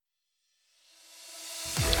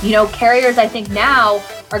Carriers, I think now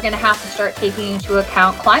are going to have to start taking into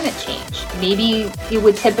account climate change. Maybe you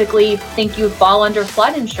would typically think you'd fall under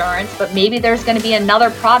flood insurance, but maybe there's going to be another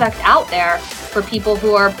product out there for people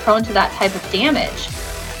who are prone to that type of damage.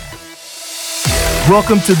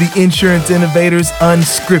 Welcome to the Insurance Innovators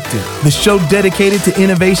Unscripted, the show dedicated to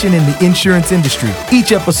innovation in the insurance industry.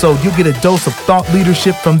 Each episode, you'll get a dose of thought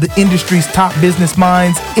leadership from the industry's top business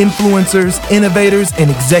minds, influencers, innovators,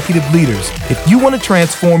 and executive leaders. If you want to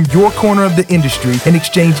transform your corner of the industry and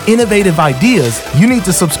exchange innovative ideas, you need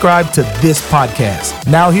to subscribe to this podcast.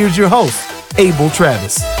 Now here's your host, Abel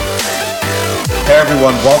Travis. Hey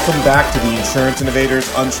everyone, welcome back to the Insurance Innovators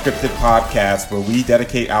Unscripted podcast, where we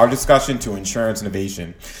dedicate our discussion to insurance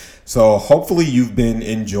innovation. So hopefully you've been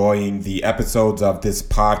enjoying the episodes of this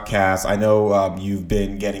podcast. I know you've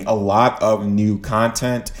been getting a lot of new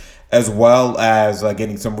content, as well as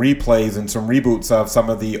getting some replays and some reboots of some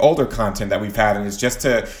of the older content that we've had. And it's just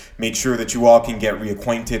to make sure that you all can get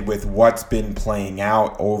reacquainted with what's been playing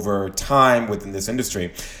out over time within this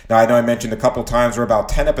industry. Now, I know I mentioned a couple times we're about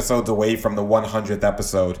 10 episodes away from the 100th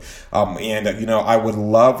episode. I would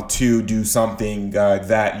love to do something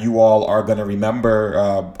that you all are going to remember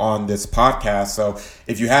on this podcast. So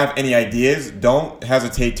if you have any ideas, don't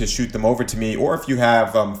hesitate to shoot them over to me. Or if you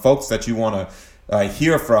have folks that you want to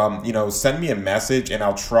hear from, send me a message and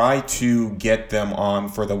I'll try to get them on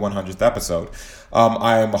for the 100th episode.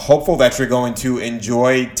 I'm hopeful that you're going to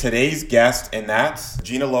enjoy today's guest, and that's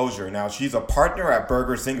Gina Lozier. Now, she's a partner at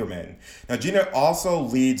Berger, Singerman. Now, Gina also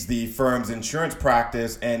leads the firm's insurance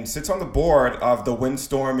practice and sits on the board of the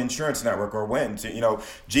Windstorm Insurance Network, or WIN. So,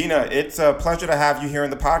 Gina, it's a pleasure to have you here in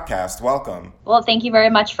the podcast. Welcome. Well, thank you very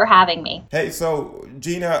much for having me. Hey, so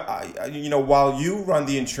Gina, while you run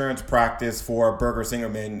the insurance practice for Berger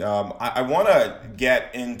Singerman, I want to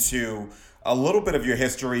get into a little bit of your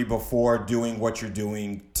history before doing what you're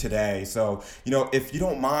doing today. So, if you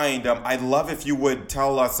don't mind, I'd love if you would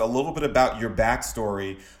tell us a little bit about your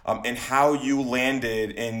backstory and how you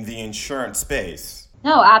landed in the insurance space.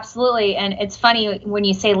 No, absolutely. And it's funny when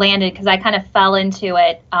you say landed, because I kind of fell into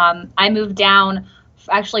it. I moved down,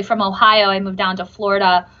 actually from Ohio, I moved down to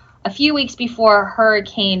Florida a few weeks before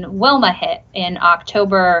Hurricane Wilma hit in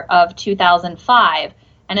October of 2005.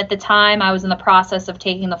 And at the time, I was in the process of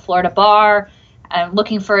taking the Florida bar and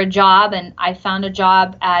looking for a job. And I found a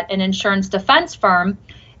job at an insurance defense firm.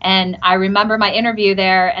 And I remember my interview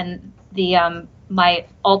there, and my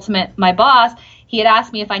boss, he had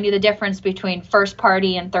asked me if I knew the difference between first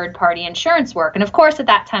party and third party insurance work. And of course, at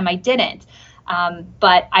that time, I didn't.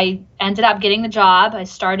 But I ended up getting the job. I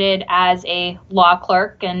started as a law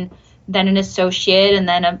clerk, and then an associate, and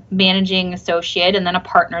then a managing associate, and then a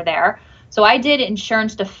partner there. So I did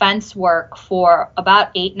insurance defense work for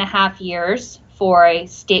about 8.5 years for a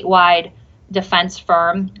statewide defense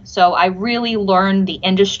firm. So I really learned the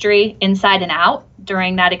industry inside and out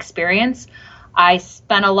during that experience. I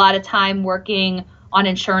spent a lot of time working on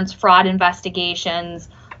insurance fraud investigations,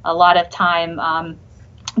 a lot of time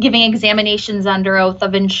giving examinations under oath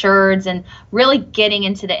of insureds, and really getting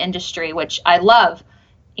into the industry, which I love.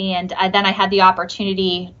 And then I had the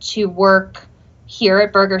opportunity to work here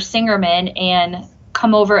at Berger Singerman and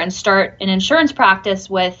come over and start an insurance practice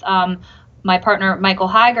with my partner, Michael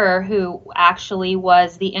Heiger, who actually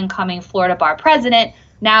was the incoming Florida bar president.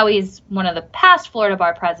 Now he's one of the past Florida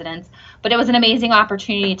bar presidents, but it was an amazing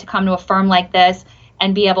opportunity to come to a firm like this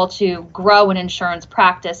and be able to grow an insurance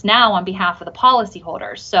practice now on behalf of the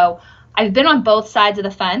policyholders. So I've been on both sides of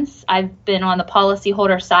the fence. I've been on the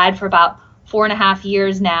policyholder side for about 4.5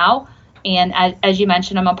 years now. And as you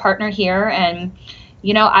mentioned, I'm a partner here, and,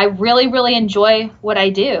 I really, really enjoy what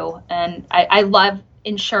I do. And I love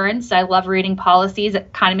insurance. I love reading policies.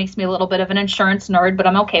 It kind of makes me a little bit of an insurance nerd, but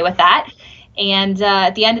I'm okay with that. And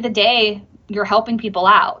at the end of the day, you're helping people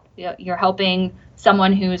out. You're helping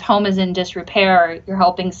someone whose home is in disrepair. You're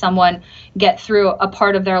helping someone get through a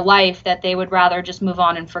part of their life that they would rather just move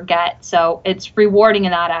on and forget. So it's rewarding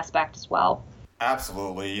in that aspect as well.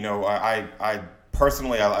 Absolutely. I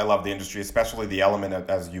personally, I love the industry, especially the element of,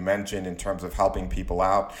 as you mentioned, in terms of helping people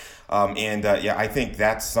out. I think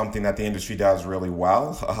that's something that the industry does really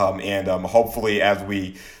well. Hopefully, as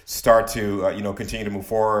we start to, continue to move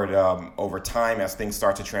forward over time, as things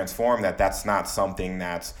start to transform, that's not something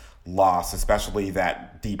that's loss, especially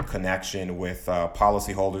that deep connection with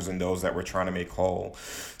policyholders and those that we're trying to make whole.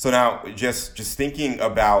 So now, just thinking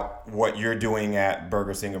about what you're doing at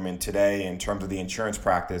Berger Singerman today in terms of the insurance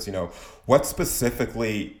practice, what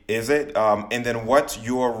specifically is it? And then what's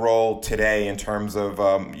your role today in terms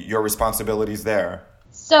of your responsibilities there?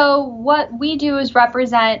 So what we do is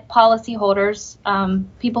represent policyholders,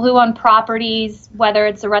 people who own properties, whether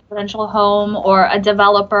it's a residential home or a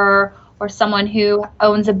developer or someone who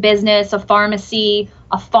owns a business, a pharmacy,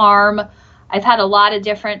 a farm. I've had a lot of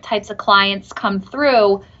different types of clients come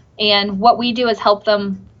through, and what we do is help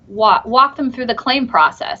them walk them through the claim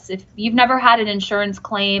process. If you've never had an insurance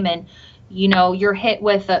claim and you're hit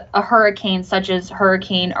with a hurricane such as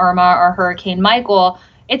Hurricane Irma or Hurricane Michael,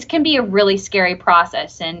 it can be a really scary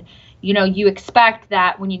process. And, you expect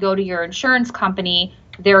that when you go to your insurance company,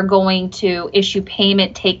 they're going to issue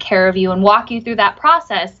payment, take care of you, and walk you through that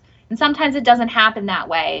process. And sometimes it doesn't happen that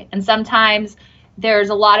way. And sometimes there's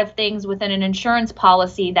a lot of things within an insurance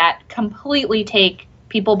policy that completely take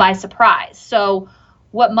people by surprise. So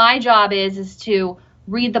what my job is to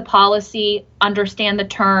read the policy, understand the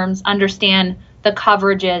terms, understand the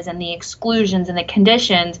coverages and the exclusions and the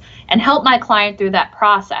conditions, and help my client through that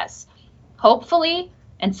process. Hopefully,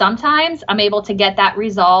 and sometimes I'm able to get that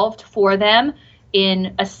resolved for them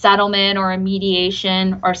in a settlement or a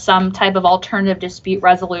mediation or some type of alternative dispute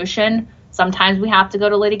resolution. Sometimes we have to go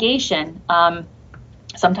to litigation.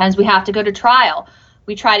 Sometimes we have to go to trial.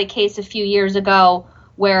 We tried a case a few years ago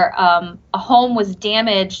where a home was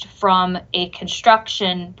damaged from a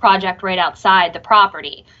construction project right outside the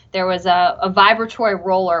property. There was a vibratory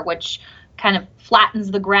roller which kind of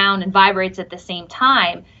flattens the ground and vibrates at the same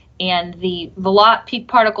time. And the peak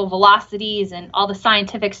particle velocities and all the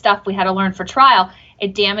scientific stuff we had to learn for trial,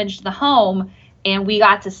 it damaged the home. And we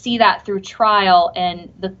got to see that through trial,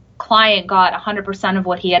 and the client got 100% of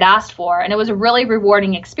what he had asked for. And it was a really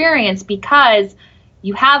rewarding experience because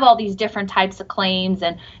you have all these different types of claims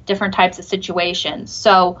and different types of situations.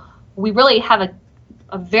 So we really have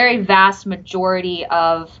a very vast majority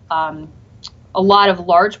of a lot of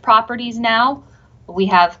large properties now. We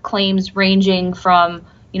have claims ranging from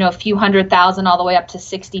a few $100,000 all the way up to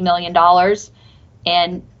 $60 million.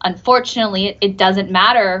 And unfortunately, it doesn't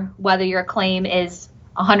matter whether your claim is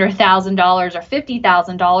 $100,000 or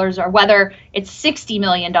 $50,000 or whether it's $60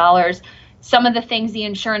 million. Some of the things the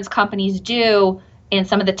insurance companies do and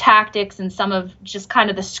some of the tactics and some of just kind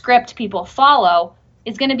of the script people follow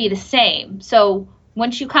is going to be the same. So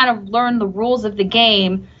once you kind of learn the rules of the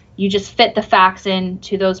game, you just fit the facts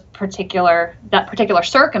into that particular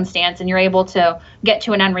circumstance, and you're able to get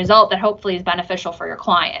to an end result that hopefully is beneficial for your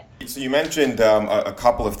client. So you mentioned a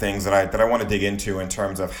couple of things that I want to dig into in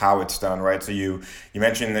terms of how it's done, right? So you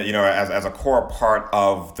mentioned that as a core part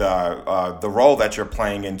of the role that you're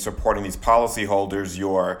playing in supporting these policyholders,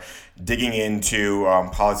 you're digging into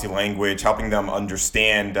policy language, helping them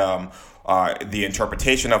understand the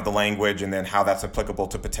interpretation of the language, and then how that's applicable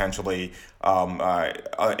to potentially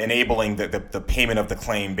enabling the payment of the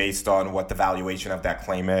claim based on what the valuation of that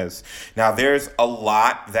claim is. Now, there's a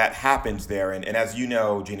lot that happens there, and as you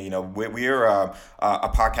know, Gina, we're a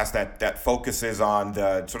podcast that focuses on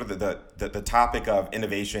the sort of the topic of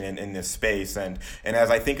innovation in this space, and as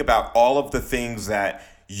I think about all of the things that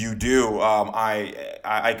you do,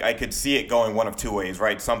 I could see it going one of two ways,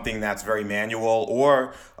 right? Something that's very manual,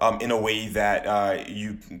 or in a way that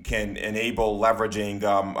you can enable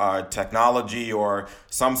leveraging technology or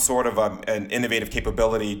some sort of an innovative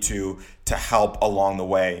capability to help along the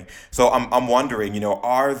way. So I'm wondering,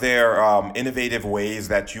 are there innovative ways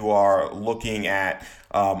that you are looking at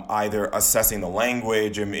either assessing the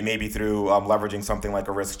language and maybe through leveraging something like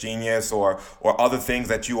a Risk Genius or other things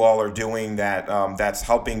that you all are doing that's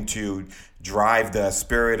helping to drive the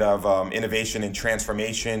spirit of innovation and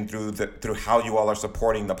transformation through how you all are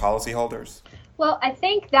supporting the policyholders? Well, I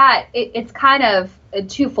think that it's kind of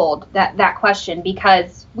twofold, that question,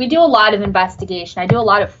 because we do a lot of investigation. I do a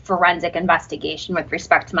lot of forensic investigation with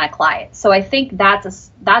respect to my clients. So I think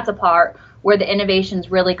that's a part where the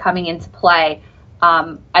innovation's really coming into play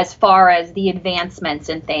as far as the advancements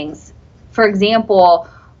and things. For example,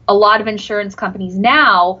 a lot of insurance companies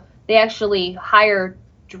now, they actually hire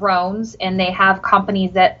drones, and they have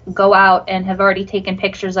companies that go out and have already taken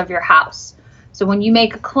pictures of your house. So when you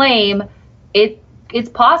make a claim, it's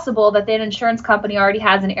possible that that insurance company already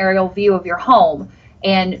has an aerial view of your home.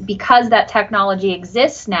 And because that technology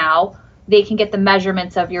exists now, they can get the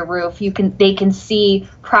measurements of your roof. They can see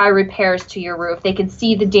prior repairs to your roof. They can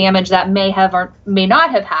see the damage that may have or may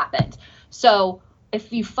not have happened. So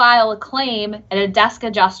if you file a claim and a desk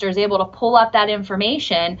adjuster is able to pull up that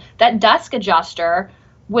information, that desk adjuster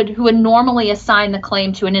who would normally assign the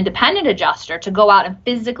claim to an independent adjuster to go out and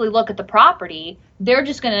physically look at the property, they're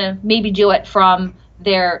just going to maybe do it from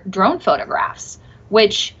their drone photographs,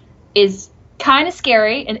 which is kind of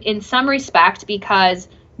scary in some respect, because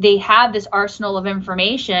they have this arsenal of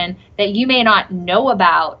information that you may not know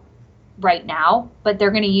about right now, but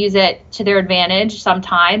they're going to use it to their advantage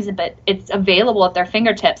sometimes, but it's available at their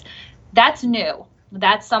fingertips. That's new.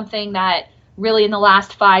 That's something that really in the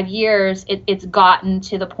last 5 years, it's gotten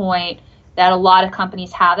to the point that a lot of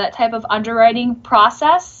companies have that type of underwriting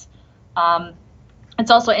process. It's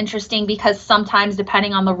also interesting because sometimes,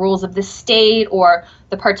 depending on the rules of the state or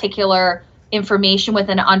the particular information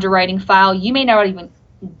within an underwriting file, you may not even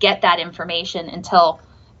get that information until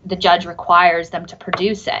the judge requires them to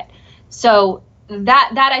produce it. So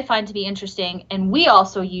that I find to be interesting. And we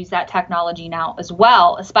also use that technology now as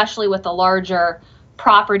well, especially with the larger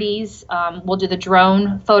properties. We'll do the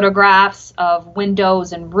drone photographs of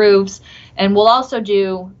windows and roofs, and we'll also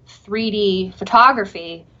do 3D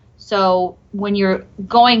photography. So when you're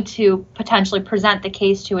going to potentially present the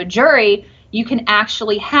case to a jury, you can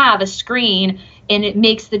actually have a screen, and it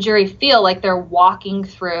makes the jury feel like they're walking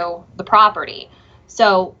through the property.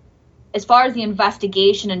 So as far as the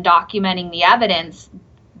investigation and documenting the evidence,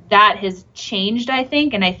 that has changed, I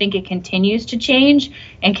think, and I think it continues to change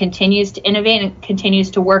and continues to innovate and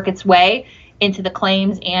continues to work its way into the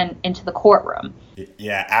claims and into the courtroom.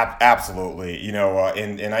 Yeah, absolutely.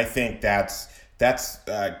 And I think that's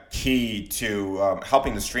key to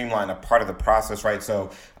helping to streamline a part of the process, right? So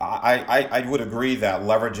I would agree that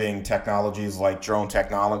leveraging technologies like drone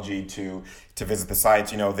technology to visit the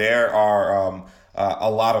sites, there are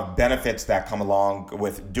a lot of benefits that come along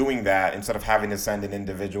with doing that instead of having to send an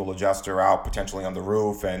individual adjuster out potentially on the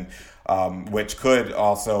roof, and which could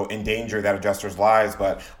also endanger that adjuster's lives.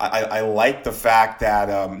 But I like the fact that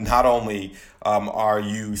not only are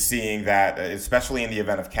you seeing that, especially in the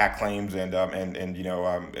event of cat claims and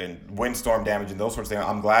windstorm damage and those sorts of things,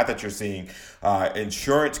 I'm glad that you're seeing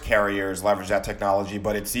insurance carriers leverage that technology.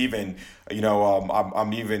 But it's even,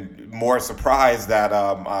 I'm even more surprised that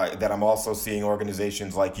I'm also seeing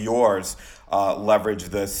organizations like yours leverage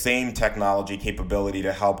the same technology capability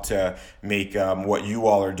to help to make what you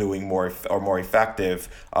all are doing more effective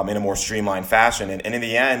in a more streamlined fashion. And in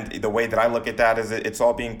the end, the way that I look at that is it's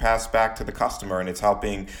all being passed back to the customer, and it's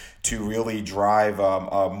helping to really drive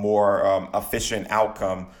a more efficient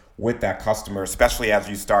outcome with that customer, especially as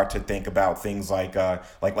you start to think about things like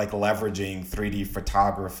leveraging 3D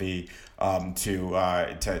photography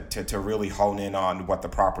to really hone in on what the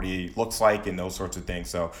property looks like and those sorts of things.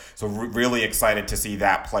 So really excited to see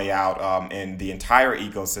that play out in the entire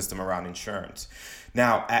ecosystem around insurance.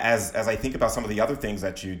 Now, as I think about some of the other things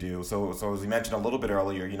that you do, so as we mentioned a little bit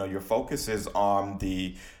earlier, your focus is on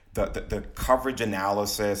the coverage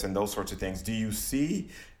analysis and those sorts of things. Do you see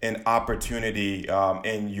an opportunity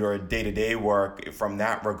in your day-to-day work from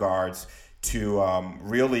that regards to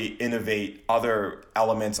really innovate other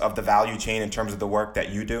elements of the value chain in terms of the work that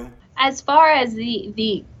you do? As far as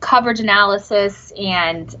the coverage analysis,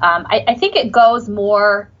 and I think it goes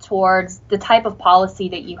more towards the type of policy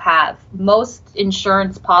that you have. Most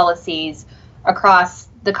insurance policies across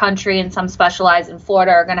the country, and some specialized in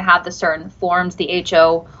Florida, are going to have the certain forms, the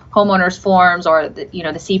HO homeowners forms, or the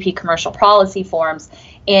CP commercial policy forms.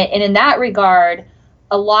 And in that regard,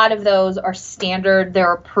 a lot of those are standard.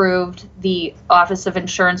 They're approved. The Office of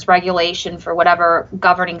Insurance Regulation for whatever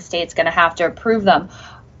governing state's going to have to approve them.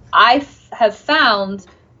 I have found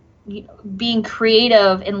being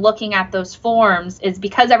creative in looking at those forms is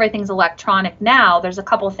because everything's electronic now, there's a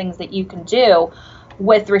couple of things that you can do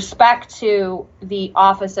with respect to the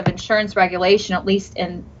Office of Insurance Regulation. At least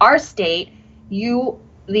in our state,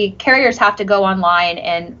 the carriers have to go online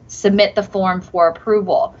and submit the form for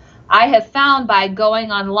approval. I have found by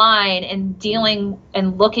going online and dealing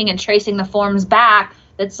and looking and tracing the forms back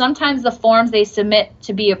that sometimes the forms they submit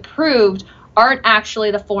to be approved aren't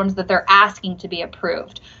actually the forms that they're asking to be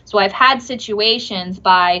approved. So I've had situations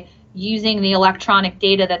by using the electronic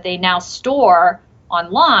data that they now store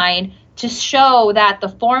online to show that the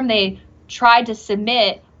form they tried to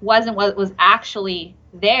submit wasn't what was actually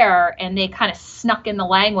there, and they kind of snuck in the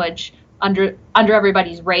language under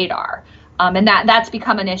everybody's radar. And that's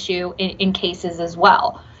become an issue in cases as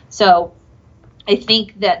well. So I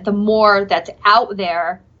think that the more that's out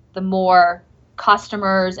there, the more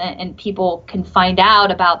customers and people can find out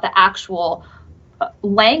about the actual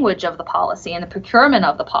language of the policy and the procurement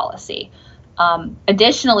of the policy.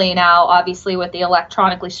 Additionally, now, obviously, with the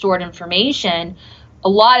electronically stored information, a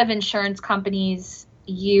lot of insurance companies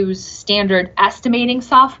use standard estimating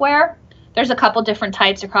software. There's a couple different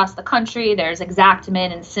types across the country. There's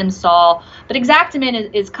Xactimate and SimSol, but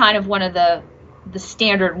Xactimate is kind of one of the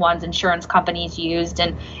standard ones insurance companies used,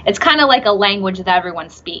 and it's kind of like a language that everyone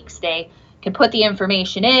speaks. They can put the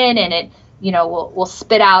information in, and it will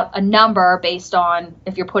spit out a number based on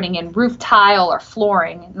if you're putting in roof tile or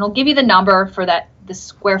flooring, and it'll give you the number for that the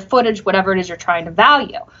square footage, whatever it is you're trying to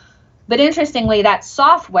value. But interestingly, that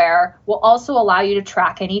software will also allow you to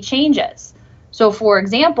track any changes. So for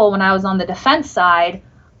example, when I was on the defense side,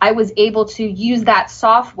 I was able to use that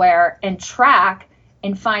software and track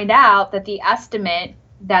and find out that the estimate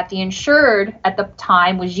that the insured at the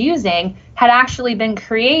time was using had actually been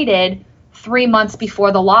created 3 months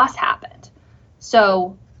before the loss happened.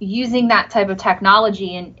 So using that type of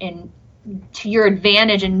technology and to your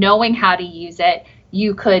advantage and knowing how to use it,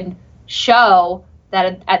 you could show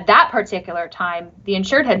that at that particular time, the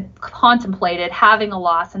insured had contemplated having a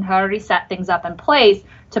loss and had already set things up in place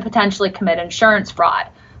to potentially commit insurance fraud,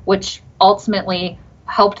 which ultimately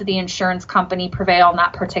helped the insurance company prevail on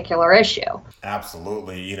that particular issue.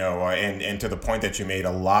 Absolutely. And to the point that you made,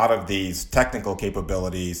 a lot of these technical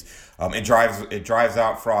capabilities, it drives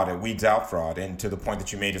out fraud, it weeds out fraud. And to the point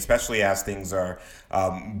that you made, especially as things are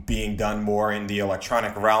being done more in the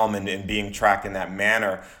electronic realm and being tracked in that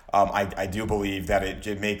manner, I do believe that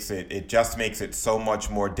it just makes it so much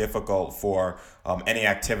more difficult for any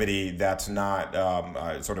activity that's not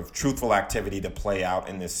sort of truthful activity to play out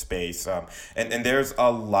in this space. And there's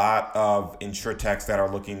a lot of insurtechs that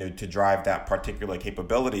are looking to drive that particular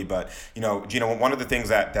capability. But, Gina, one of the things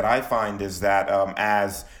that I find is that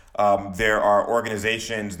as there are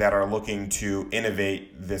organizations that are looking to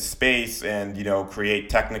innovate this space and, create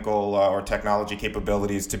technical or technology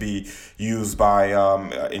capabilities to be used by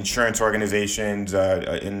insurance organizations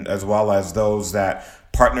as well as those that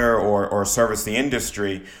partner or service the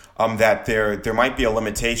industry, that there might be a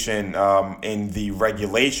limitation in the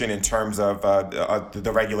regulation in terms of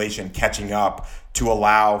the regulation catching up to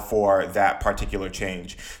allow for that particular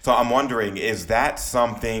change. So I'm wondering, is that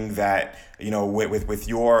something that, with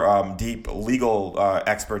your deep legal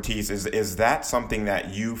expertise, is that something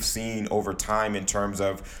that you've seen over time in terms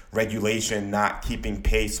of regulation not keeping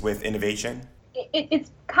pace with innovation?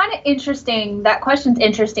 It's kind of interesting. That question's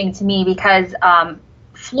interesting to me because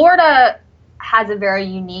Florida has a very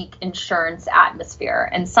unique insurance atmosphere,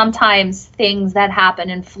 and sometimes things that happen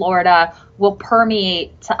in Florida will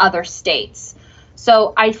permeate to other states.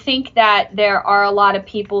 So I think that there are a lot of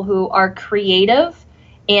people who are creative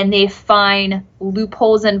and they find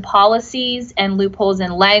loopholes in policies and loopholes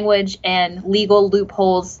in language and legal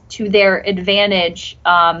loopholes to their advantage.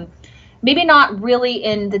 Maybe not really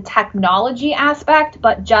in the technology aspect,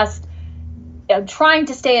 but just trying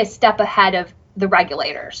to stay a step ahead of the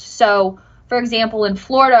regulators. So, for example, in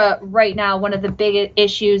Florida right now, one of the big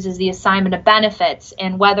issues is the assignment of benefits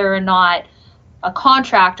and whether or not a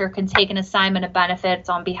contractor can take an assignment of benefits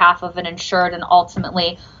on behalf of an insured and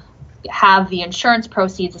ultimately have the insurance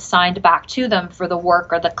proceeds assigned back to them for the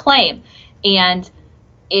work or the claim. And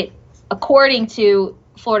it, according to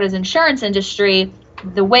Florida's insurance industry,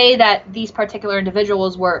 the way that these particular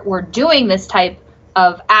individuals were doing this type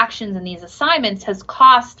of actions and these assignments has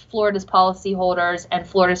cost Florida's policyholders and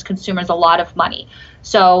Florida's consumers a lot of money.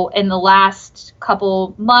 So in the last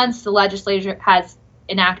couple months, the legislature has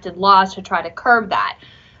enacted laws to try to curb that.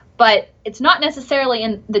 But it's not necessarily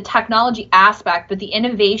in the technology aspect, but the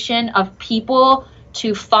innovation of people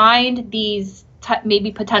to find these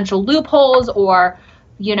maybe potential loopholes or,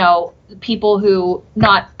 people who,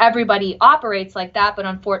 not everybody operates like that, but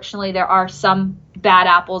unfortunately there are some bad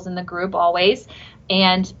apples in the group always.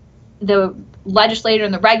 And the legislator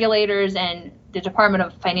and the regulators and the Department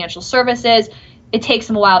of Financial Services, it takes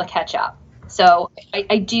them a while to catch up. So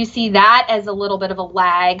I do see that as a little bit of a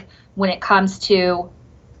lag when it comes to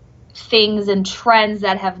things and trends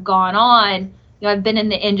that have gone on. I've been in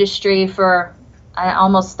the industry for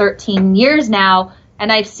almost 13 years now,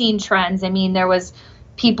 and I've seen trends. I mean, there was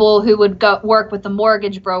people who would go work with the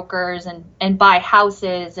mortgage brokers and buy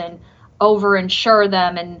houses and over-insure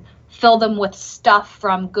them and fill them with stuff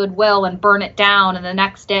from Goodwill and burn it down. And the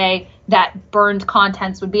next day, that burned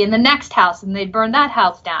contents would be in the next house, and they'd burn that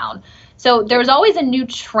house down. So there's always a new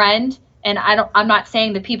trend. And I'm not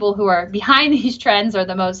saying the people who are behind these trends are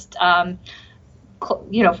the most,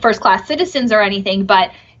 first-class citizens or anything,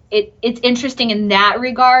 but it's interesting in that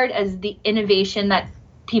regard as the innovation that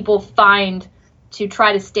people find to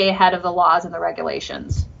try to stay ahead of the laws and the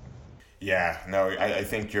regulations. Yeah, no, I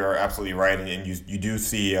think you're absolutely right, and you do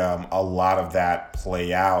see a lot of that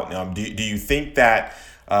play out. Do you think that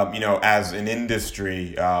as an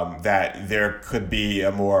industry that there could be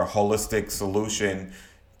a more holistic solution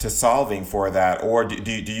to solving for that, or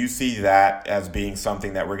do you see that as being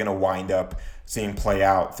something that we're going to wind up seeing play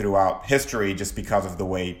out throughout history just because of the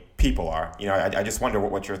way people are? I just wonder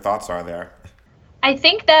what your thoughts are there. I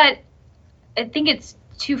think it's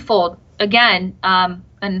twofold. Again,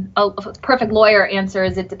 and a perfect lawyer answer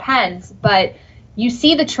is it depends. But you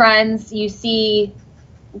see the trends, you see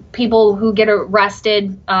people who get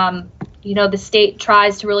arrested. The state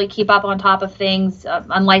tries to really keep up on top of things,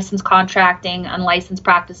 unlicensed contracting, unlicensed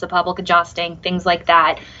practice of public adjusting, things like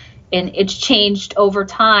that. And it's changed over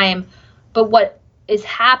time. But what is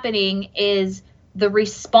happening is the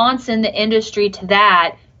response in the industry to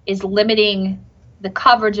that is limiting the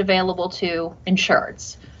coverage available to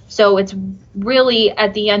insureds. So it's really,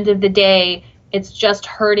 at the end of the day, it's just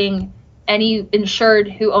hurting any insured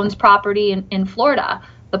who owns property in Florida.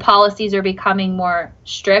 The policies are becoming more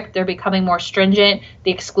strict. They're becoming more stringent.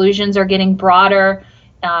 The exclusions are getting broader.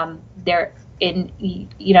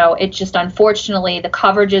 It's just, unfortunately, the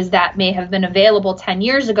coverages that may have been available 10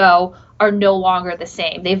 years ago are no longer the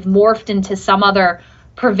same. They've morphed into some other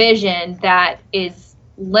provision that is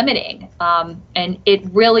limiting. And it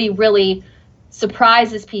really, really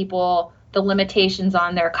surprises people, the limitations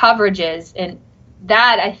on their coverages. And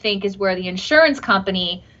that, I think, is where the insurance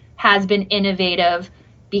company has been innovative,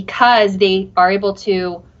 because they are able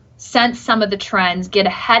to sense some of the trends, get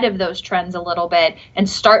ahead of those trends a little bit, and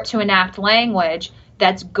start to enact language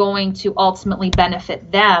that's going to ultimately benefit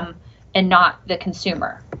them and not the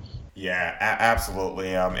consumer. Yeah,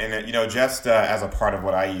 absolutely. Just as a part of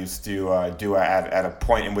what I used to do at a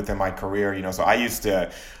point within my career, so I used to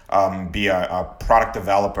be a product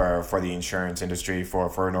developer for the insurance industry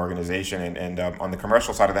for an organization and on the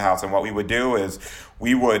commercial side of the house. And what we would do is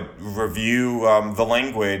we would review the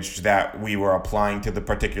language that we were applying to the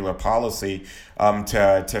particular policy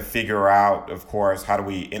to figure out, of course, how do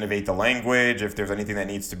we innovate the language, if there's anything that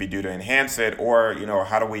needs to be done to enhance it, or,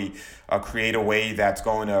 how do we create a way that's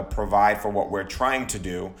going to provide for what we're trying to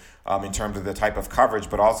do in terms of the type of coverage,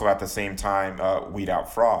 but also at the same time weed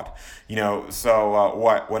out fraud. So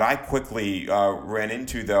what I quickly ran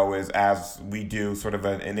into, though, is as we do sort of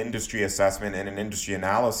an industry assessment and an industry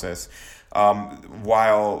analysis,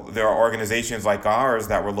 while there are organizations like ours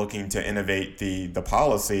that were looking to innovate the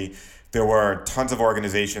policy, there were tons of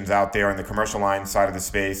organizations out there in the commercial line side of the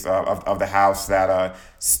space of the house that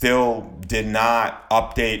still did not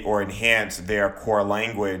update or enhance their core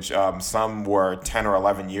language. Some were 10 or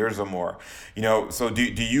 11 years or more. So do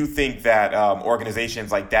you think that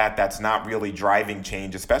organizations like that's not really driving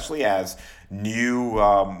change, especially as new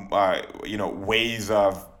ways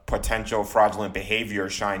of potential fraudulent behavior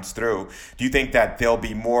shines through? Do you think that they'll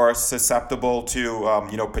be more susceptible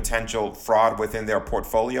to potential fraud within their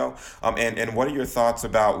portfolio? And what are your thoughts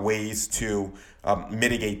about ways to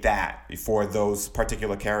mitigate that for those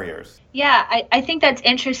particular carriers? Yeah, I think that's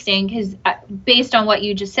interesting, because based on what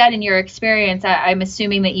you just said in your experience, I'm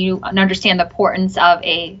assuming that you understand the importance of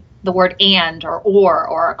the word and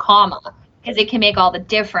or a comma, because it can make all the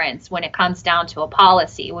difference when it comes down to a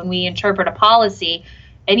policy. When we interpret a policy,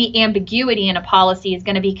 any ambiguity in a policy is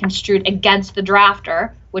going to be construed against the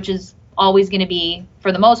drafter, which is always going to be,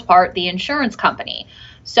 for the most part, the insurance company.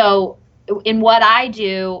 So in what I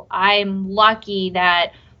do, I'm lucky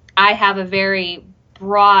that I have a very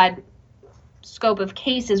broad scope of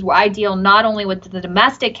cases where I deal not only with the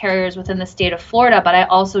domestic carriers within the state of Florida, but I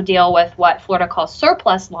also deal with what Florida calls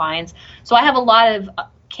surplus lines. So I have a lot of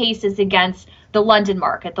cases against the London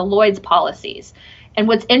market, the Lloyd's policies. And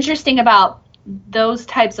what's interesting about those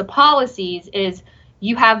types of policies is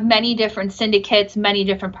you have many different syndicates, many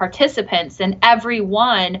different participants, and every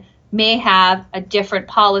one may have a different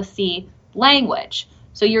policy language.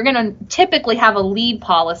 So you're going to typically have a lead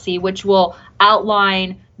policy, which will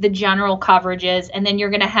outline the general coverages, and then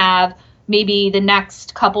you're going to have maybe the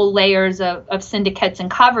next couple layers of syndicates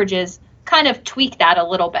and coverages kind of tweak that a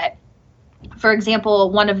little bit. For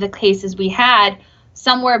example, one of the cases we had,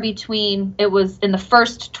 somewhere between, it was in the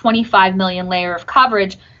first 25 million layer of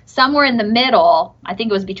coverage, somewhere in the middle, I think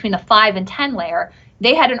it was between the 5 and 10 layer,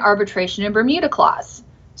 they had an arbitration in Bermuda clause.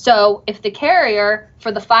 So if the carrier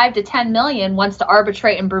for the 5 to 10 million wants to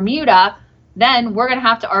arbitrate in Bermuda, then we're going to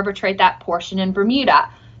have to arbitrate that portion in Bermuda.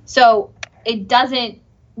 So it doesn't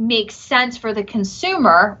make sense for the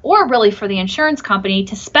consumer, or really for the insurance company,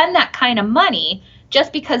 to spend that kind of money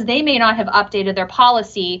just because they may not have updated their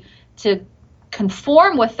policy to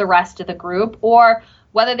conform with the rest of the group, or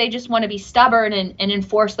whether they just want to be stubborn and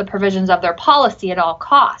enforce the provisions of their policy at all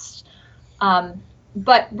costs.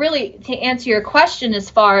 But really, to answer your question as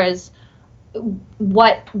far as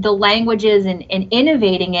what the language is and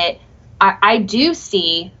innovating it, I do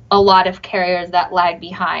see a lot of carriers that lag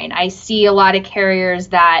behind. I see a lot of carriers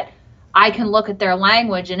that I can look at their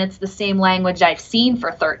language and it's the same language I've seen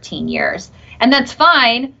for 13 years. And that's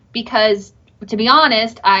fine, because to be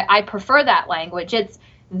honest, I prefer that language. It's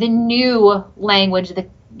the new language,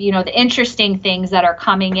 the interesting things that are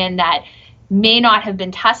coming in that may not have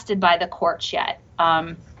been tested by the courts yet.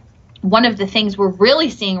 One of the things we're really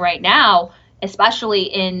seeing right now, especially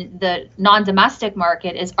in the non-domestic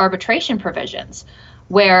market, is arbitration provisions,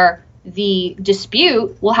 where the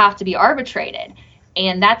dispute will have to be arbitrated.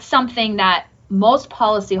 And that's something that most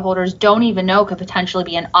policyholders don't even know could potentially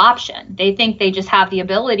be an option. They think they just have the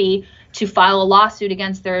ability to file a lawsuit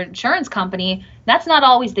against their insurance company. That's not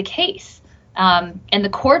always the case. And the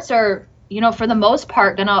courts are, for the most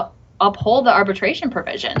part, going to uphold the arbitration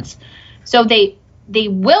provisions. So they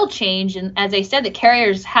will change. And as I said, the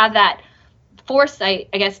carriers have that foresight,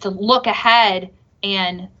 I guess, to look ahead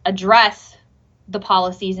and address the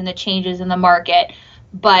policies and the changes in the market.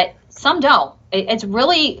 But some don't. It's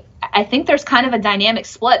really, I think there's kind of a dynamic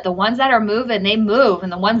split. The ones that are moving, they move.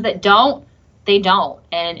 And the ones that don't, they don't.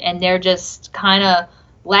 And they're just kind of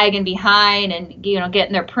lagging behind and,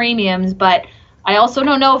 getting their premiums. But I also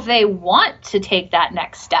don't know if they want to take that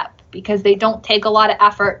next step, because they don't take a lot of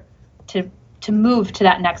effort to move to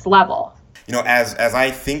that next level. As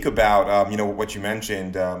I think about, what you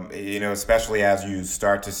mentioned, especially as you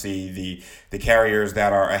start to see the carriers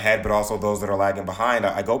that are ahead, but also those that are lagging behind,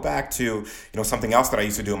 I go back to, something else that I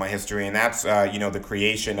used to do in my history, and that's, the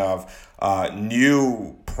creation of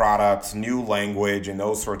new products, new language, and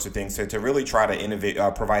those sorts of things to really try to innovate,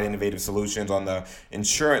 provide innovative solutions on the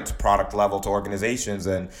insurance product level to organizations.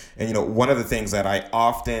 And one of the things that I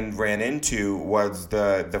often ran into was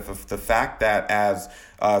the fact that as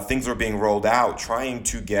things were being rolled out, trying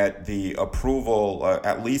to get the approval,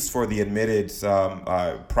 at least for the admitted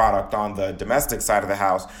product on the domestic side of the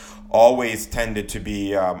house, always tended to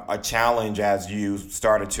be a challenge as you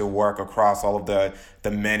started to work across all of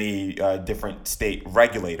the many different state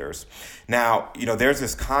regulators. Now, there's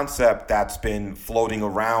this concept that's been floating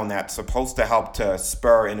around that's supposed to help to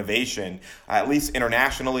spur innovation, at least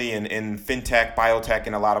internationally in fintech, biotech,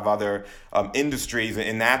 and a lot of other industries.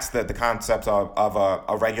 And that's the concept of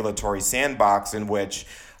a regulatory sandbox in which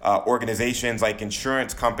organizations like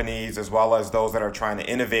insurance companies, as well as those that are trying to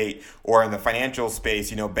innovate, or in the financial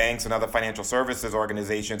space, banks and other financial services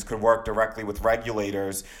organizations could work directly with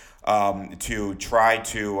regulators to try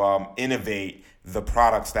to innovate the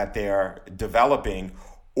products that they're developing,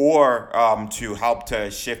 or to help to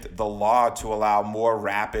shift the law to allow more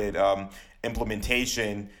rapid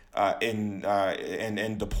implementation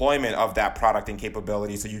and deployment of that product and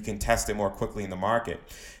capability, so you can test it more quickly in the market.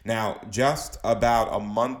 Now, just about a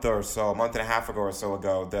month and a half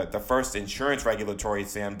ago, the first insurance regulatory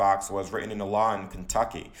sandbox was written into law in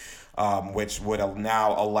Kentucky, which would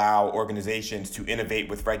now allow organizations to innovate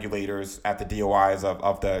with regulators at the DOIs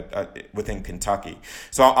within Kentucky.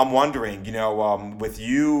 So I'm wondering, with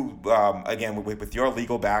you, again, with your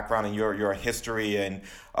legal background and your history and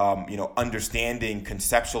understanding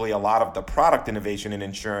conceptually a lot of the product innovation in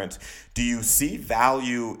insurance, do you see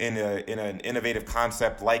value in an innovative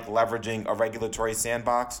concept like leveraging a regulatory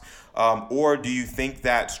sandbox? Or do you think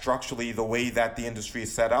that structurally the way that the industry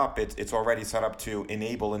is set up, it's already set up to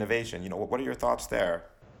enable innovation? What are your thoughts there?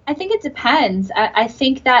 I think it depends. I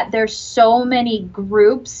think that there's so many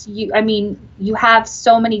groups. You have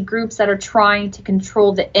so many groups that are trying to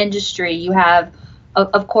control the industry. You have,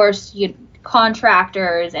 of course,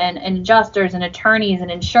 contractors and adjusters and attorneys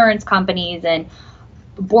and insurance companies and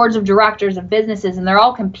boards of directors of businesses, and they're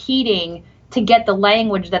all competing to get the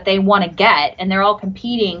language that they want to get, and they're all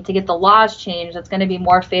competing to get the laws changed that's going to be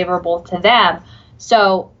more favorable to them.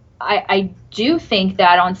 So I do think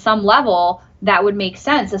that on some level that would make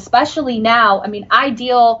sense, especially now. I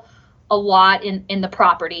deal a lot in the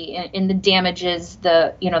property, in the damages,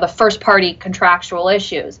 the first party contractual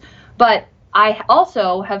issues, but I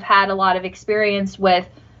also have had a lot of experience with,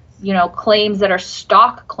 claims that are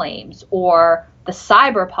stock claims, or the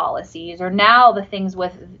cyber policies, or now the things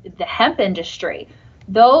with the hemp industry.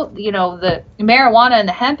 Though, the marijuana and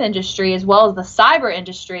the hemp industry, as well as the cyber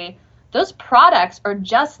industry, those products are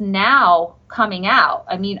just now coming out.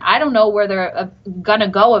 I don't know where they're going to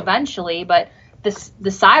go eventually, but the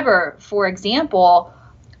cyber, for example,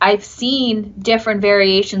 I've seen different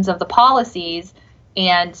variations of the policies,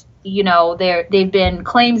 and they've been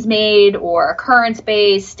claims made or occurrence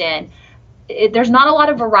based, and there's not a lot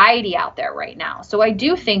of variety out there right now. So I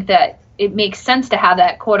do think that it makes sense to have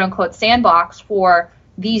that quote unquote sandbox for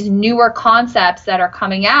these newer concepts that are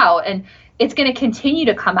coming out, and it's going to continue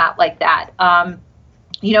to come out like that.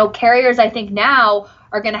 Carriers, I think, now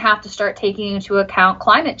are going to have to start taking into account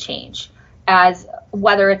climate change as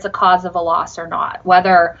whether it's a cause of a loss or not,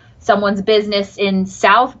 whether someone's business in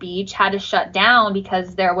South Beach had to shut down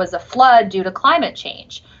because there was a flood due to climate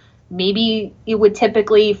change. Maybe you would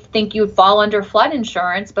typically think you'd fall under flood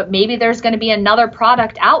insurance, but maybe there's going to be another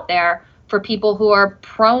product out there for people who are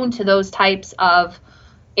prone to those types of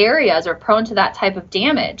areas or prone to that type of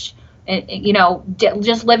damage. And,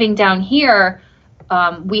 just living down here,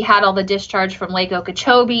 we had all the discharge from Lake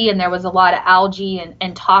Okeechobee, and there was a lot of algae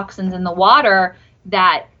and toxins in the water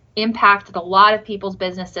that impacted a lot of people's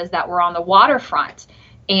businesses that were on the waterfront.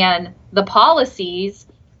 And the policies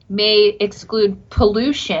may exclude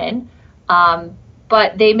pollution,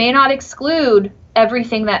 but they may not exclude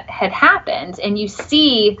everything that had happened. And you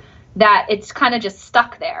see that it's kind of just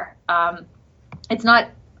stuck there. It's not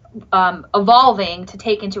evolving to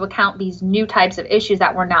take into account these new types of issues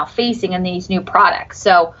that we're now facing in these new products.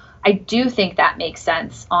 So I do think that makes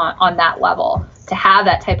sense on that level to have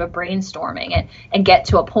that type of brainstorming and get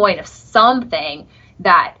to a point of something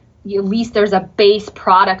that at least there's a base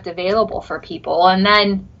product available for people. And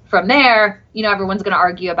then from there, everyone's going to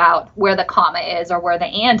argue about where the comma is or where the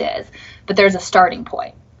and is, but there's a starting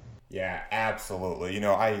point. Yeah, absolutely.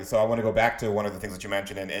 So I want to go back to one of the things that you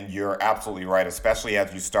mentioned, and you're absolutely right, especially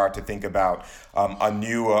as you start to think about a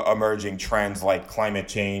new emerging trends like climate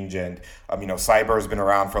change. And, cyber has been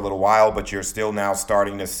around for a little while, but you're still now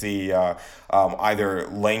starting to see either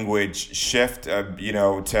language shift,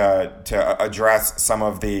 to address some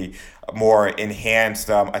of the more enhanced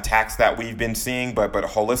attacks that we've been seeing, but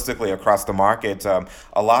holistically across the market,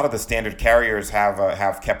 a lot of the standard carriers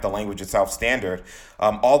have kept the language itself standard,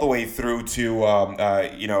 all the way through to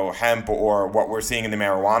hemp, or what we're seeing in the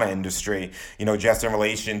marijuana industry. Just in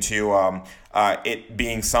relation to it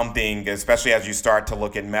being something, especially as you start to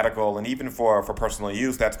look at medical and even for personal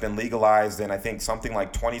use, that's been legalized in I think something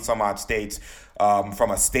like 20 some odd states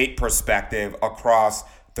from a state perspective across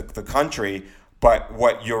the country. But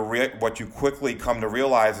what you quickly come to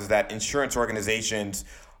realize is that insurance organizations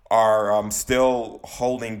are still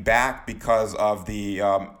holding back because of the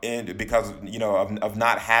of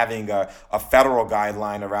not having a federal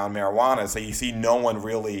guideline around marijuana. So you see no one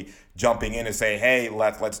really jumping in and say, hey,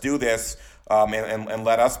 let's do this. And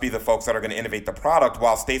let us be the folks that are going to innovate the product,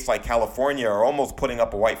 while states like California are almost putting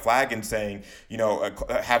up a white flag and saying,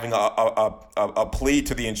 having a plea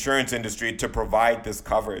to the insurance industry to provide this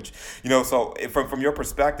coverage. So from your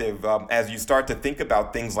perspective, as you start to think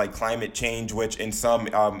about things like climate change, which in some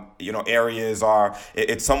areas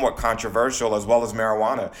it's somewhat controversial, as well as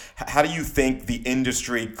marijuana, how do you think the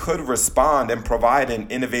industry could respond and provide an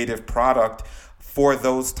innovative product for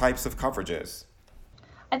those types of coverages?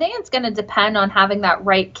 I think it's going to depend on having that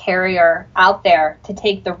right carrier out there to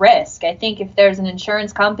take the risk. I think if there's an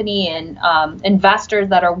insurance company and investors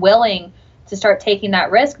that are willing to start taking that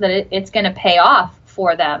risk, that it's going to pay off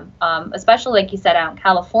for them, especially like you said out in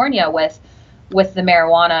California with the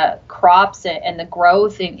marijuana crops and the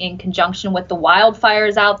growth in conjunction with the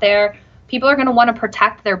wildfires out there. People are going to want to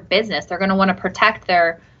protect their business. They're going to want to protect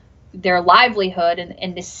their livelihood,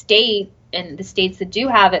 and the state and the states that do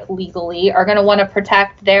have it legally are going to want to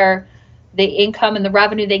protect the income and the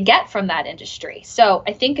revenue they get from that industry. So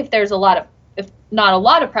I think if there's if not a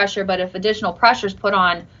lot of pressure, but if additional pressure is put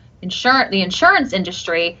on the insurance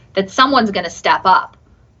industry, that someone's going to step up.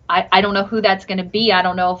 I don't know who that's going to be. I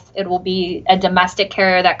don't know if it will be a domestic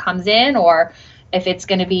carrier that comes in, or if it's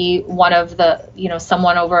going to be one of the,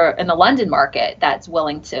 someone over in the London market that's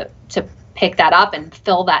willing to pick that up and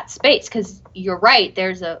fill that space. Because you're right,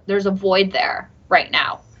 there's a void there right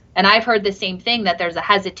now. And I've heard the same thing, that there's a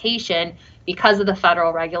hesitation because of the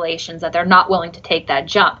federal regulations, that they're not willing to take that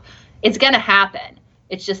jump. It's going to happen.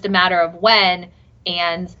 It's just a matter of when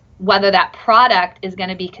and whether that product is going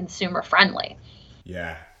to be consumer friendly.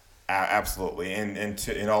 Yeah, absolutely. And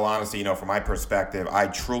in all honesty, from my perspective, I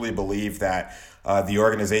truly believe that the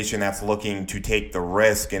organization that's looking to take the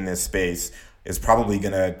risk in this space is probably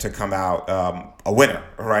going to come out a winner,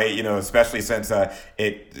 right? Especially since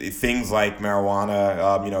things like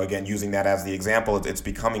marijuana, again, using that as the example, it's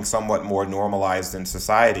becoming somewhat more normalized in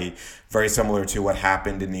society, very similar to what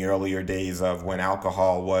happened in the earlier days of when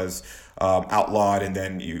alcohol was outlawed, and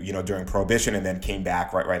then during Prohibition, and then came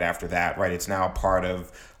back right after that, right? It's now part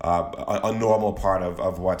of a normal part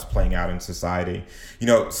of what's playing out in society.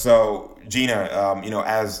 So Gina,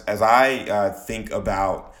 as I think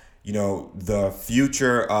about the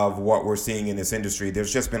future of what we're seeing in this industry,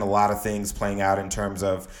 there's just been a lot of things playing out in terms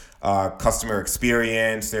of customer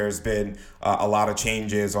experience. There's been a lot of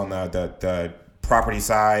changes on the property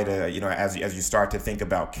side, as you start to think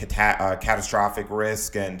about catastrophic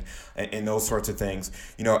risk and those sorts of things.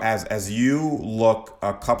 As you look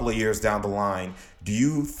a couple of years down the line, do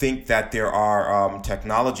you think that there are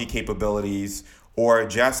technology capabilities or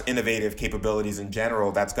just innovative capabilities in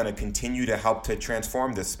general that's going to continue to help to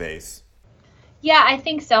transform this space? Yeah, I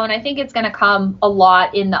think so. And I think it's going to come a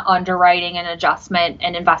lot in the underwriting and adjustment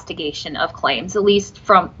and investigation of claims, at least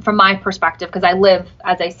from my perspective, because I live,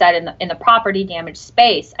 as I said, in the property damage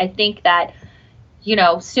space. I think that,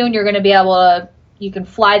 soon you're going to be able to, you can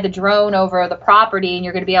fly the drone over the property and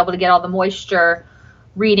you're going to be able to get all the moisture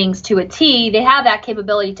readings to a T. They have that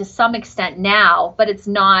capability to some extent now, but it's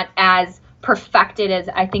not as perfected as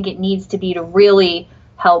I think it needs to be to really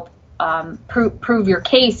help prove your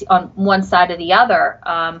case on one side or the other.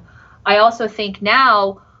 I also think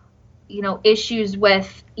now, issues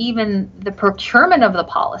with even the procurement of the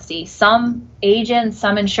policy. Some agents,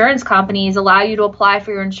 some insurance companies allow you to apply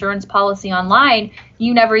for your insurance policy online.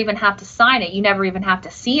 You never even have to sign it. You never even have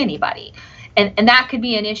to see anybody. And that could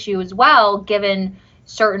be an issue as well, given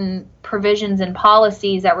certain provisions and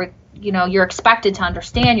policies that you're expected to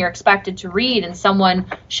understand, you're expected to read, and someone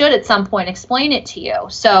should at some point explain it to you.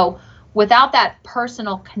 So without that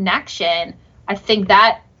personal connection, I think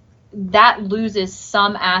that loses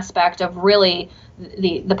some aspect of really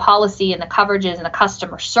the policy and the coverages and the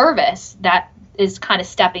customer service that is kind of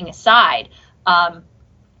stepping aside. I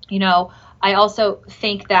also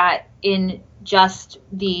think that in just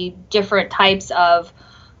the different types of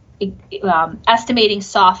estimating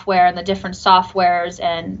software and the different softwares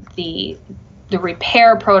and the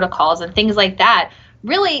repair protocols and things like that,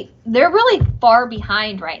 they're really far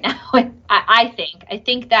behind right now. I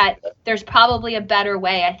think that there's probably a better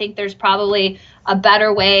way. I think there's probably a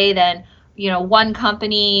better way than, one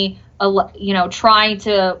company, trying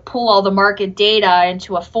to pull all the market data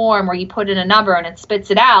into a form where you put in a number and it spits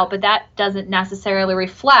it out, but that doesn't necessarily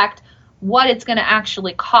reflect what it's going to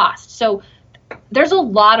actually cost. So there's a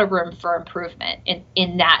lot of room for improvement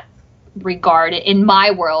in that regard. In my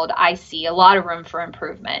world, I see a lot of room for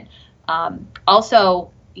improvement.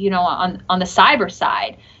 Also, on the cyber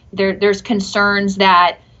side, there's concerns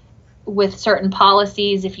that with certain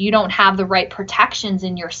policies, if you don't have the right protections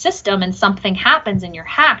in your system and something happens and you're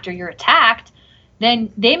hacked or you're attacked,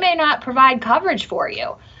 then they may not provide coverage for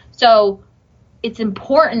you. So it's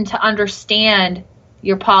important to understand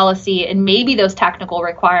your policy and maybe those technical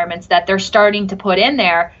requirements that they're starting to put in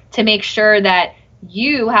there to make sure that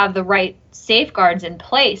you have the right safeguards in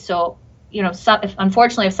place. So,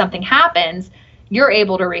 unfortunately, if something happens, you're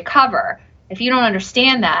able to recover. If you don't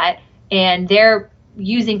understand that and they're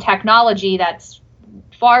using technology that's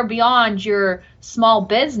far beyond your small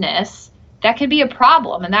business, that can be a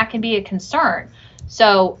problem and that can be a concern.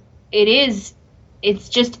 So it's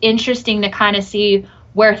just interesting to kind of see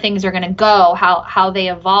where things are going to go, how they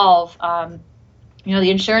evolve. The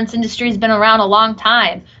insurance industry has been around a long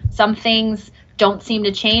time. Some things don't seem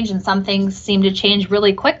to change and some things seem to change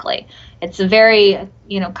really quickly. It's a very,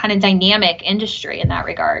 kind of dynamic industry in that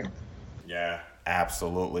regard. Yeah,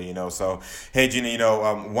 absolutely. So, hey,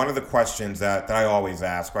 Gina, one of the questions that I always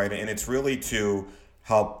ask, right, and it's really to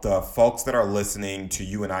help the folks that are listening to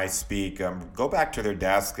you and I speak go back to their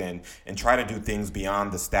desk and try to do things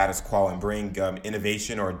beyond the status quo and bring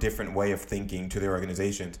innovation or a different way of thinking to their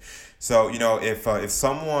organizations. So, if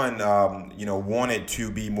someone, wanted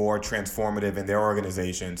to be more transformative in their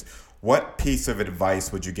organizations, what piece of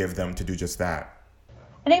advice would you give them to do just that?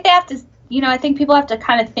 I think they have to, I think people have to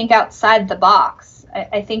kind of think outside the box.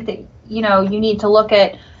 I think that, you need to look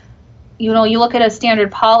at, you look at a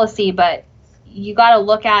standard policy, but you got to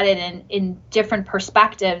look at it in different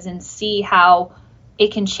perspectives and see how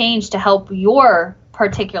it can change to help your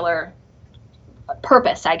particular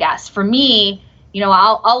purpose, I guess. For me,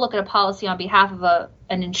 I'll look at a policy on behalf of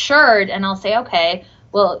an insured and I'll say, okay,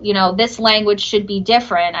 well, this language should be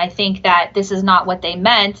different. I think that this is not what they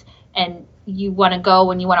meant. And you want to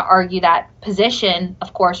go and you want to argue that position,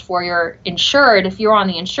 of course, for your insured. If you're on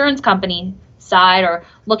the insurance company side or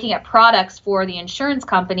looking at products for the insurance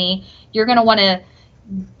company, you're going to want to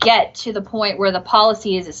get to the point where the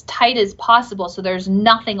policy is as tight as possible so there's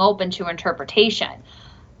nothing open to interpretation.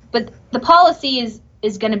 But the policy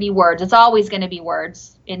is going to be words. It's always going to be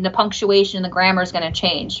words, and the punctuation and the grammar is going to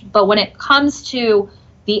change. But when it comes to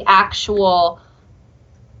the actual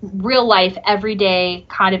real life, everyday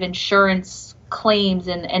kind of insurance claims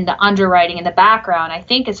and the underwriting in the background, I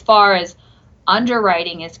think as far as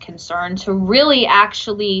underwriting is concerned, to really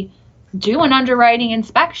actually do an underwriting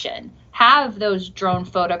inspection, have those drone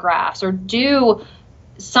photographs, or do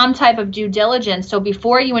some type of due diligence. So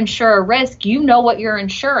before you insure a risk, you know what you're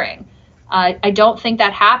insuring. I don't think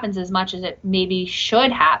that happens as much as it maybe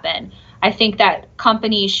should happen. I think that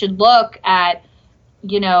companies should look at,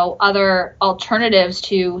 other alternatives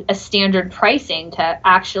to a standard pricing to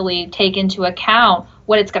actually take into account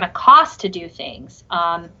what it's going to cost to do things.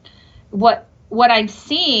 What what I'm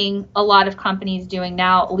seeing a lot of companies doing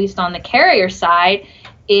now, at least on the carrier side,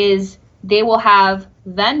 is they will have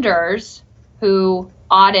vendors who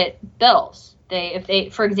audit bills.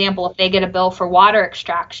 For example, if they get a bill for water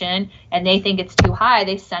extraction and they think it's too high,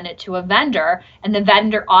 they send it to a vendor, and the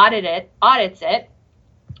vendor audits it.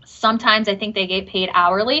 Sometimes I think they get paid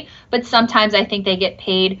hourly, but sometimes I think they get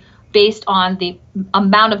paid based on the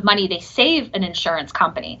amount of money they save an insurance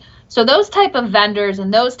company. So those type of vendors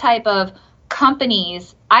and those type of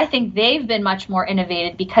companies, I think they've been much more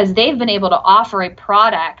innovative because they've been able to offer a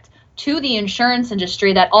product to the insurance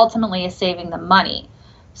industry that ultimately is saving them money.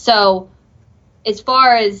 So as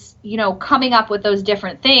far as, coming up with those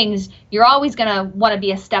different things, you're always going to want to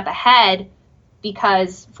be a step ahead,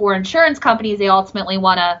 because for insurance companies, they ultimately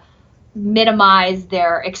want to minimize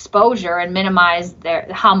their exposure and minimize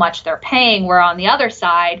how much they're paying, where on the other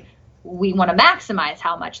side, we want to maximize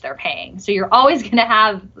how much they're paying. So you're always going to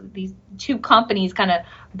have these two companies kind of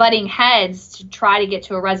butting heads to try to get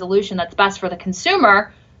to a resolution that's best for the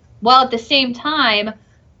consumer, while at the same time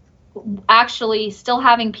actually still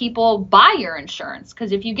having people buy your insurance.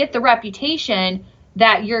 Because if you get the reputation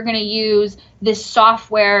that you're going to use this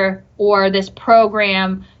software or this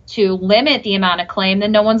program to limit the amount of claim,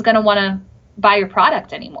 then no one's going to want to buy your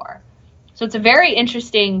product anymore. So it's a very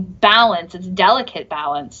interesting balance. It's a delicate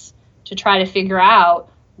balance to try to figure out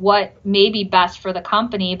what may be best for the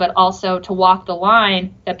company, but also to walk the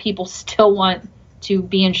line that people still want to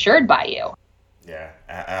be insured by you. Yeah,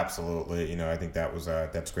 absolutely. I think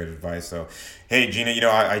that's great advice. So, hey, Gina,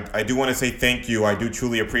 I do want to say thank you. I do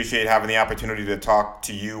truly appreciate having the opportunity to talk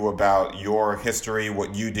to you about your history,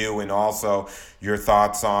 what you do, and also your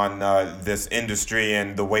thoughts on this industry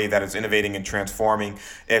and the way that it's innovating and transforming.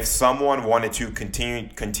 If someone wanted to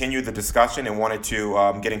continue the discussion and wanted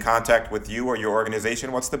to get in contact with you or your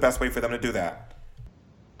organization, what's the best way for them to do that?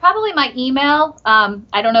 Probably my email.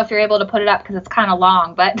 I don't know if you're able to put it up because it's kind of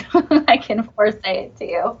long, but I can, of course, say it to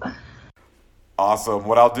you. Awesome.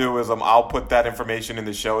 What I'll do is I'll put that information in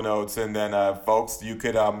the show notes, and then folks, you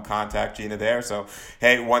could contact Gina there. So,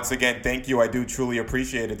 hey, once again, thank you. I do truly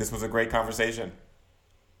appreciate it. This was a great conversation.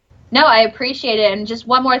 No, I appreciate it. And just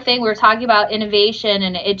one more thing, we were talking about innovation,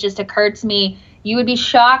 and it just occurred to me, you would be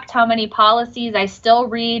shocked how many policies I still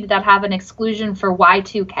read that have an exclusion for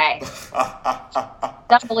Y2K.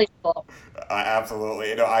 That's unbelievable.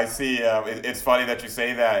 Absolutely. I see. It's funny that you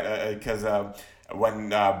say that because when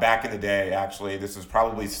back in the day, actually, this was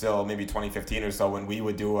probably still maybe 2015 or so, when we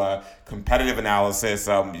would do a competitive analysis.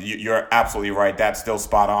 You're absolutely right. That's still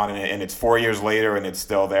spot on, and it's 4 years later, and it's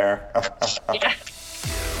still there. Yeah.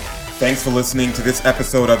 Thanks for listening to this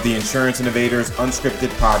episode of the Insurance Innovators Unscripted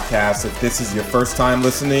Podcast. If this is your first time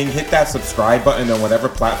listening, hit that subscribe button on whatever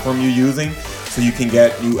platform you're using so you can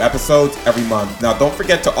get new episodes every month. Now, don't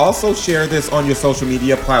forget to also share this on your social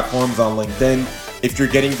media platforms on LinkedIn if you're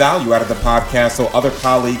getting value out of the podcast, so other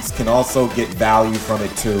colleagues can also get value from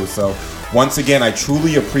it too. So once again, I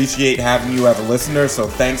truly appreciate having you as a listener. So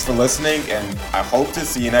thanks for listening, and I hope to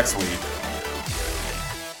see you next week.